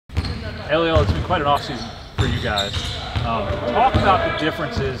Eliel, it's been quite an off-season for you guys. Talk about the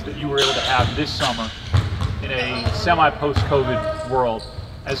differences that you were able to have this summer in a semi-post-COVID world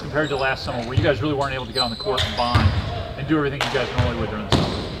as compared to last summer, where you guys really weren't able to get on the court and bond and do everything you guys normally would during the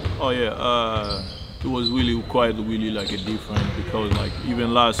summer. Oh yeah, it was really like a different, because like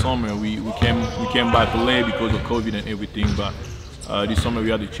even last summer we came back late because of COVID and everything, but this summer we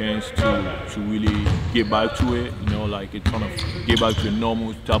had the chance to really get back to it, you know, like it's trying to get back to a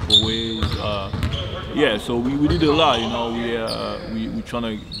normal type of ways. Yeah, so we did a lot, you know. We trying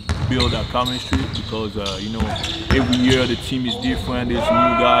to build that chemistry, because you know, every year the team is different. There's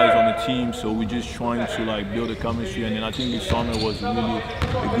new guys on the team, so we're just trying to like build a chemistry. And then I think this summer was really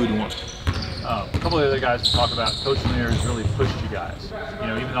a good one. A couple of the other guys to talk about. Coach Lanier has really pushed you guys. You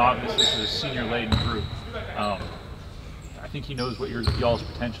know, even though obviously this is a senior-laden group, I think he knows what y'all's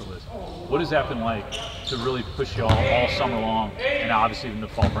potential is. What has that been like to really push y'all all summer long, and obviously even the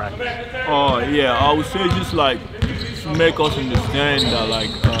fall practice? Oh yeah, I would say just like to make us understand that like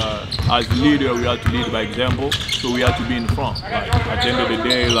as a leader we have to lead by example, so we have to be in the front. Like at the end of the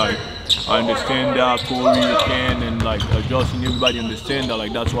day, like I understand that Corey, Ken, and like Justin, everybody understand that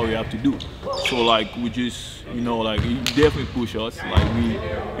like that's what we have to do. So like we just, you know, like he definitely pushed us. Like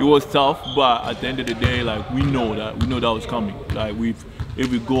it was tough, but at the end of the day, like we know that was coming. Like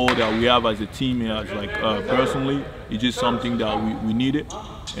every goal that we have as a team, as like personally, it's just something that we needed.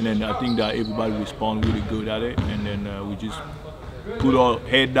 And then I think that everybody responded really good at it, and then we just put our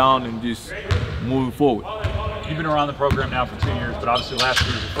head down and just moving forward. You've been around the program now for 2 years, but obviously last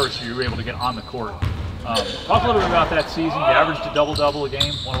year was the first year you were able to get on the court. Talk a little bit about that season. You averaged a double-double a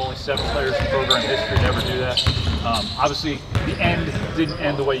game, one of only 7 players in program history to ever do that. Obviously, the end didn't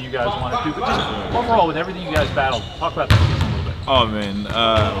end the way you guys wanted to, but just overall, with everything you guys battled, talk about that season a little bit. Oh man,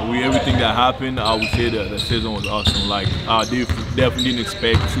 everything that happened, I would say that the season was awesome. Like I definitely didn't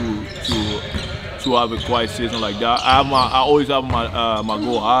expect to have a quiet season like that. I always have my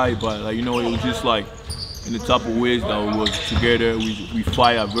goal high, but like, you know, it was just like in the type of ways that we was together. We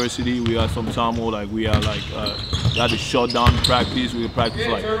fight adversity. We had some time where like we had to shut down practice. We practice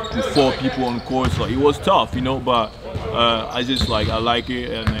like with 4 people on court, so it was tough, you know. But I just like I like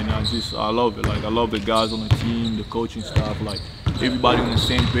it, and I love it. Like I love the guys on the team, the coaching staff, like everybody on the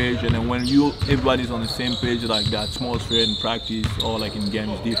same page. And then when everybody's on the same page, like the atmosphere in practice or like in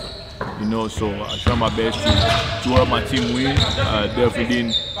game is different, you know. So I try my best to help my team win.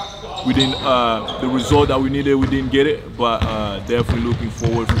 The result that we needed, we didn't get it, but definitely looking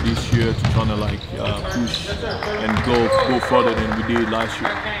forward for this year to trying to like push and go further than we did last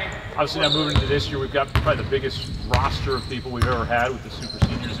year. Obviously now moving into this year, we've got probably the biggest roster of people we've ever had with the super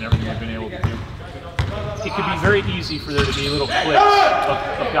seniors and everything we've been able to do. It could be very easy for there to be little cliques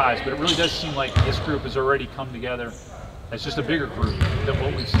of guys, but it really does seem like this group has already come together as just a bigger group than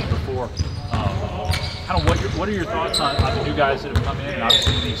what we've seen before. Kind of what are your thoughts on the new guys that have come in, and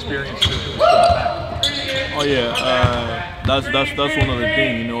obviously the experienced group that we still have back? Oh yeah, that's one of the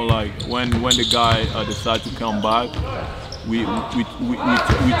things, you know, like when the guy decided to come back, we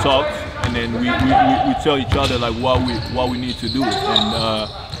talked, and then we tell each other like what we need to do, and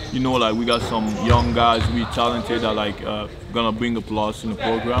you know, like we got some young guys, we talented, that like gonna bring a plus in the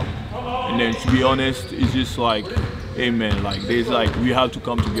program. And then to be honest, it's just like, hey man, like there's like we have to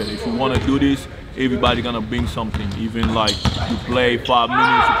come together. If we want to do this, everybody gonna bring something. Even like you play 5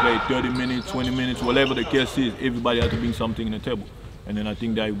 minutes, you play 30 minutes, 20 minutes, whatever the case is, everybody has to bring something in the table. And then I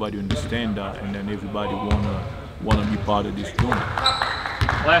think that everybody understand that, and then everybody wanna be part of this journey.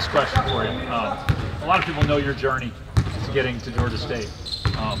 Last question for you. A lot of people know your journey to getting to Georgia State.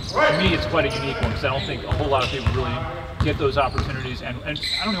 To me, it's quite a unique one, because I don't think a whole lot of people really get those opportunities, and I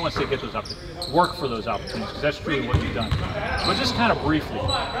don't even want to say get those opportunities, work for those opportunities, because that's truly what you've done. But just kind of briefly,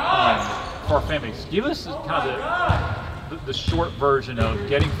 for our fan base, give us kind of the short version of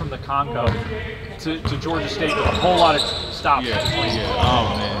getting from the Congo to Georgia State with a whole lot of stops. Yeah.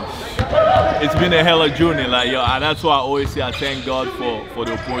 Oh man, it's been a hell of a journey. Like and that's why I always say I thank God for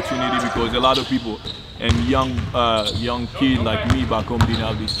the opportunity, because a lot of people and young kids like me back home didn't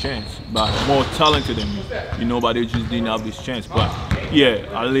have this chance, but more talented than me, you know, but they just didn't have this chance. But yeah,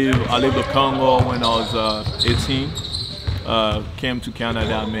 I lived in Congo when I was 18. Came to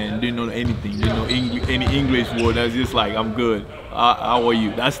Canada, man, didn't know anything, didn't know any English word. I was just like, I'm good, how are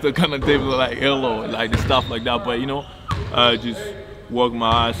you? That's the kind of thing, like hello, like the stuff like that. But you know, just work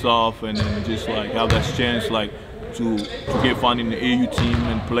my ass off, and then just like have that chance like to get found in the AU team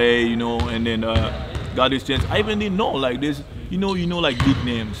and play, you know. And then got this chance. I even didn't know like this. You know like big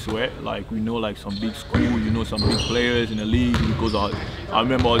names, right? Like we know like some big school, some big players in the league. Because I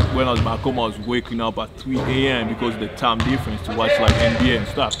remember when I was back home, I was waking up at 3 a.m. because of the time difference to watch like NBA and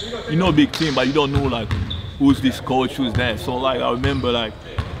stuff. Big team, but you don't know like who's this coach, who's that. So like I remember like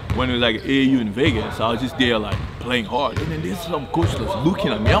when it was like AAU in Vegas, I was just there like playing hard, and then there's some coach that's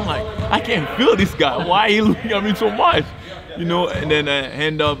looking at me. I'm like, I can't feel this guy. Why are he looking at me so much? And then I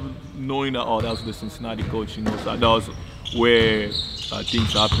end up knowing that that was the Cincinnati coach. So that was where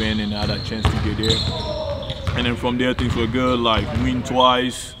things happened, and I had a chance to get there. And then from there things were good. Like win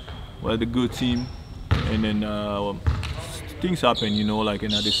twice, we had a good team, and then things happened. Like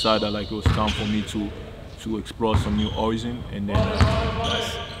and I decided like it was time for me to explore some new horizon, and then.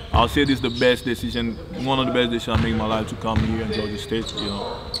 I'll say this is the best decision, one of the best decisions I made in my life to come here in Georgia State.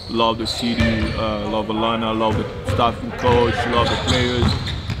 Love the city, love Atlanta, love the staff and coach, love the players,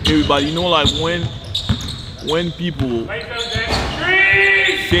 everybody. Like when people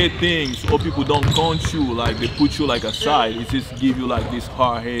say things or people don't count you, like they put you like aside, it just give you like this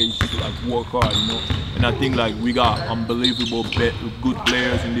hard head, you should like work hard, And I think like we got unbelievable good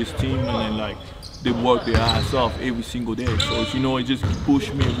players in this team, and then like they work their ass off every single day. So it just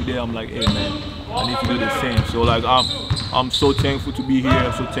pushed me every day. I'm like, hey man, I need to do the same. So like I'm so thankful to be here.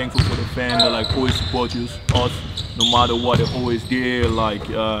 I'm so thankful for the fans that like always support us no matter what. They're always there. Like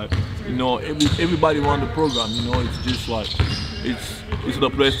everybody around the program. It's just like it's the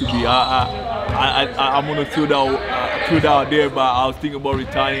place to be. I'm gonna throw out there, but I was thinking about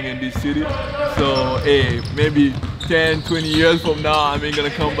retiring in this city. So hey, maybe 10, 20 years from now, I ain't gonna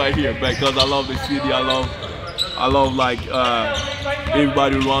come back here because I love the city. I love like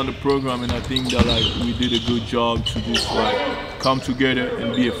everybody around the program, and I think that like we did a good job to just like come together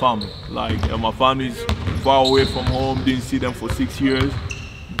and be a family. Like my family's far away from home, didn't see them for 6 years,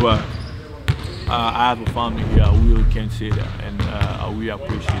 but I have a family here. I really can't say that, and I really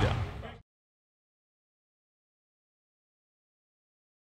appreciate that.